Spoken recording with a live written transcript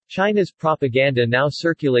China's propaganda now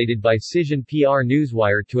circulated by Xizhen PR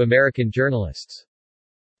Newswire to American journalists.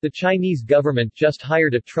 The Chinese government just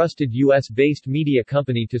hired a trusted U.S.-based media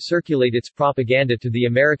company to circulate its propaganda to the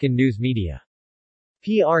American news media.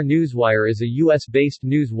 PR Newswire is a U.S.-based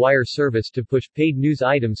news wire service to push paid news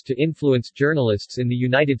items to influence journalists in the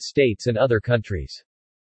United States and other countries.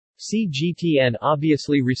 CGTN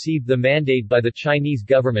obviously received the mandate by the Chinese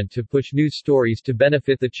government to push news stories to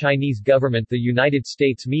benefit the Chinese government, the United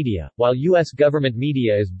States media, while U.S. government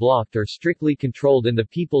media is blocked or strictly controlled in the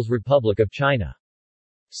People's Republic of China.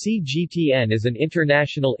 CGTN is an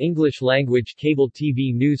international English-language cable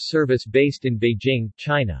TV news service based in Beijing,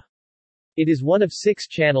 China. It is one of 6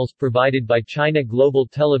 channels provided by China Global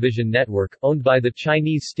Television Network, owned by the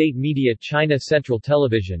Chinese state media China Central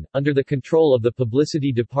Television, under the control of the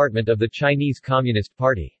Publicity Department of the Chinese Communist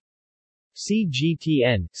Party.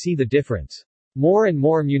 CGTN, see the difference. More and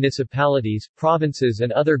more municipalities, provinces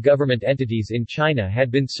and other government entities in China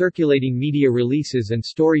had been circulating media releases and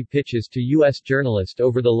story pitches to U.S. journalists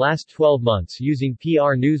over the last 12 months using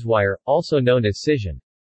PR Newswire, also known as Xizhen.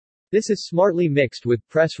 This is smartly mixed with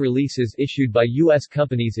press releases issued by U.S.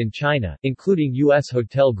 companies in China, including U.S.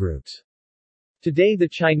 hotel groups. Today the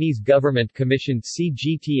Chinese government commissioned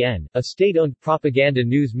CGTN, a state-owned propaganda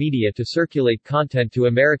news media, to circulate content to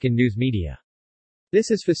American news media. This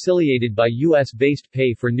is facilitated by U.S.-based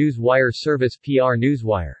pay-for-news wire service PR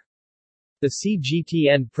Newswire. The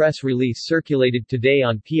CGTN press release circulated today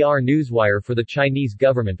on PR Newswire for the Chinese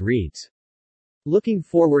government reads: Looking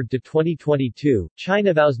forward to 2022,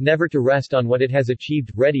 China vows never to rest on what it has achieved,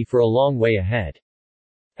 ready for a long way ahead.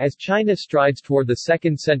 As China strives toward the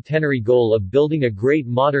second centenary goal of building a great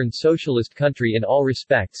modern socialist country in all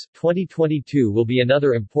respects, 2022 will be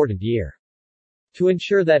another important year. To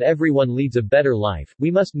ensure that everyone leads a better life, we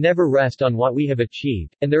must never rest on what we have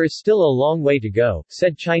achieved, and there is still a long way to go,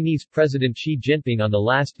 said Chinese President Xi Jinping on the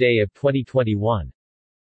last day of 2021.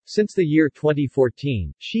 Since the year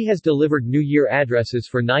 2014, Xi has delivered New Year addresses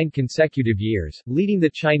for 9 consecutive years, leading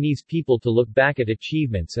the Chinese people to look back at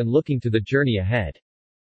achievements and looking to the journey ahead.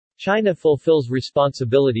 China fulfills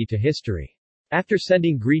responsibility to history. After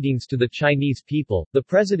sending greetings to the Chinese people, the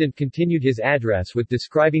president continued his address with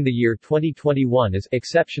describing the year 2021 as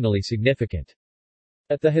exceptionally significant.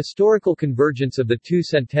 At the historical convergence of the 2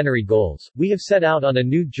 centenary goals, we have set out on a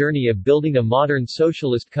new journey of building a modern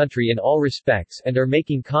socialist country in all respects and are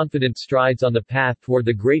making confident strides on the path toward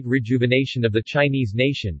the great rejuvenation of the Chinese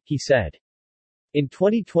nation, he said. In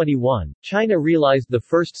 2021, China realized the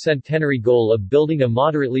first centenary goal of building a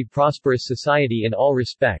moderately prosperous society in all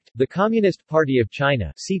respect. The Communist Party of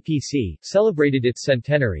China (CPC) celebrated its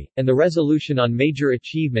centenary, and the resolution on major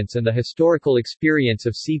achievements and the historical experience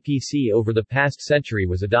of CPC over the past century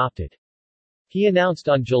was adopted. He announced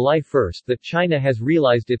on July 1 that China has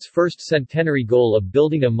realized its first centenary goal of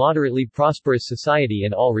building a moderately prosperous society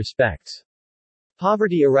in all respects.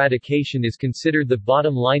 Poverty eradication is considered the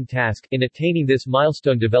bottom-line task in attaining this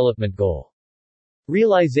milestone development goal.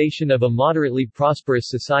 Realization of a moderately prosperous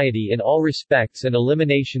society in all respects and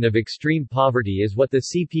elimination of extreme poverty is what the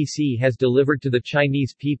CPC has delivered to the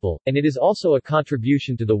Chinese people, and it is also a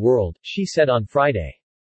contribution to the world, Xi said on Friday.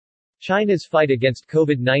 China's fight against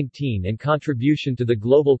COVID-19 and contribution to the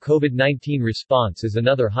global COVID-19 response is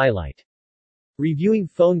another highlight. Reviewing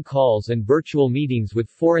phone calls and virtual meetings with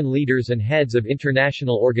foreign leaders and heads of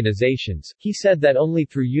international organizations, he said that only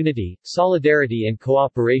through unity, solidarity and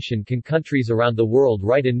cooperation can countries around the world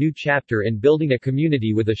write a new chapter in building a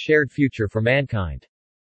community with a shared future for mankind.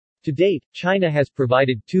 To date, China has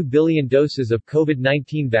provided 2 billion doses of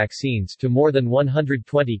COVID-19 vaccines to more than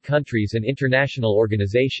 120 countries and international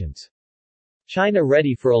organizations. China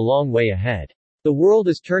ready for a long way ahead. The world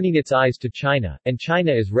is turning its eyes to China, and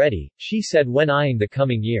China is ready, Xi said when eyeing the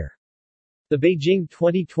coming year. The Beijing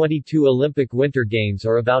 2022 Olympic Winter Games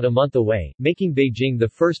are about a month away, making Beijing the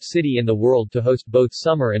first city in the world to host both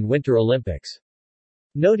Summer and Winter Olympics.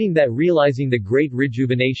 Noting that realizing the great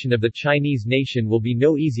rejuvenation of the Chinese nation will be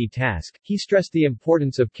no easy task, he stressed the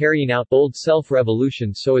importance of carrying out old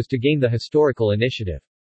self-revolution so as to gain the historical initiative.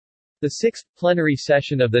 The 6th plenary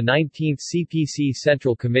session of the 19th CPC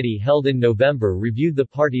Central Committee held in November reviewed the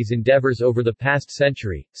party's endeavors over the past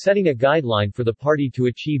century, setting a guideline for the party to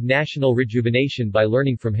achieve national rejuvenation by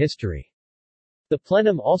learning from history. The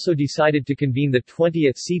plenum also decided to convene the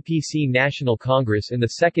 20th CPC National Congress in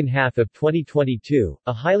the second half of 2022,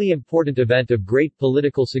 a highly important event of great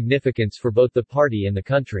political significance for both the party and the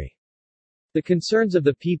country. The concerns of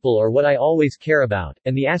the people are what I always care about,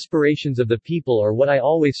 and the aspirations of the people are what I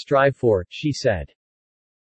always strive for, Xi said.